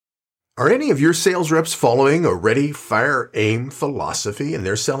Are any of your sales reps following a ready, fire, aim philosophy in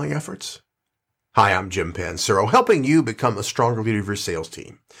their selling efforts? Hi, I'm Jim Pancero, helping you become a stronger leader of your sales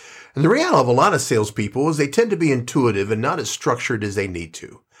team. And the reality of a lot of salespeople is they tend to be intuitive and not as structured as they need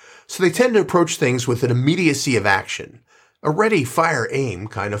to. So they tend to approach things with an immediacy of action, a ready, fire, aim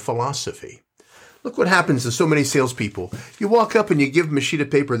kind of philosophy. Look what happens to so many salespeople. You walk up and you give them a sheet of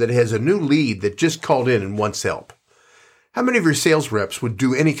paper that has a new lead that just called in and wants help. How many of your sales reps would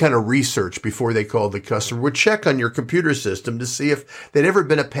do any kind of research before they called the customer, would check on your computer system to see if they'd ever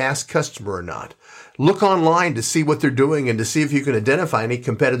been a past customer or not? Look online to see what they're doing and to see if you can identify any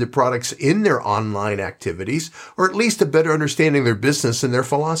competitive products in their online activities, or at least a better understanding of their business and their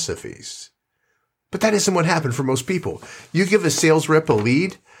philosophies. But that isn't what happened for most people. You give a sales rep a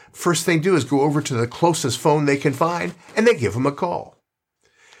lead, first thing they do is go over to the closest phone they can find and they give them a call.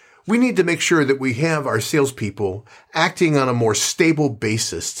 We need to make sure that we have our salespeople acting on a more stable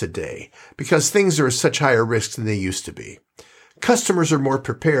basis today because things are at such higher risk than they used to be. Customers are more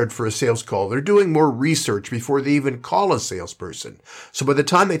prepared for a sales call. They're doing more research before they even call a salesperson. So by the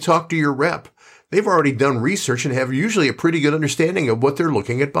time they talk to your rep, they've already done research and have usually a pretty good understanding of what they're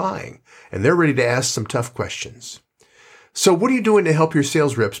looking at buying. And they're ready to ask some tough questions. So what are you doing to help your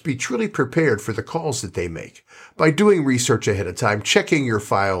sales reps be truly prepared for the calls that they make? By doing research ahead of time, checking your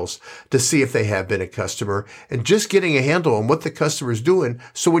files to see if they have been a customer, and just getting a handle on what the customer is doing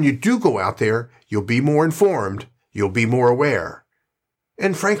so when you do go out there, you'll be more informed, you'll be more aware,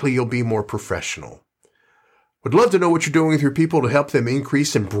 and frankly, you'll be more professional. Would love to know what you're doing with your people to help them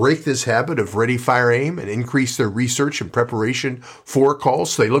increase and break this habit of ready, fire, aim and increase their research and preparation for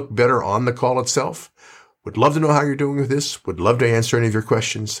calls so they look better on the call itself. Would love to know how you're doing with this. Would love to answer any of your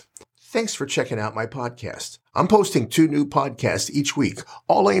questions. Thanks for checking out my podcast. I'm posting 2 new podcasts each week,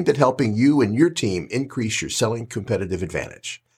 all aimed at helping you and your team increase your selling competitive advantage.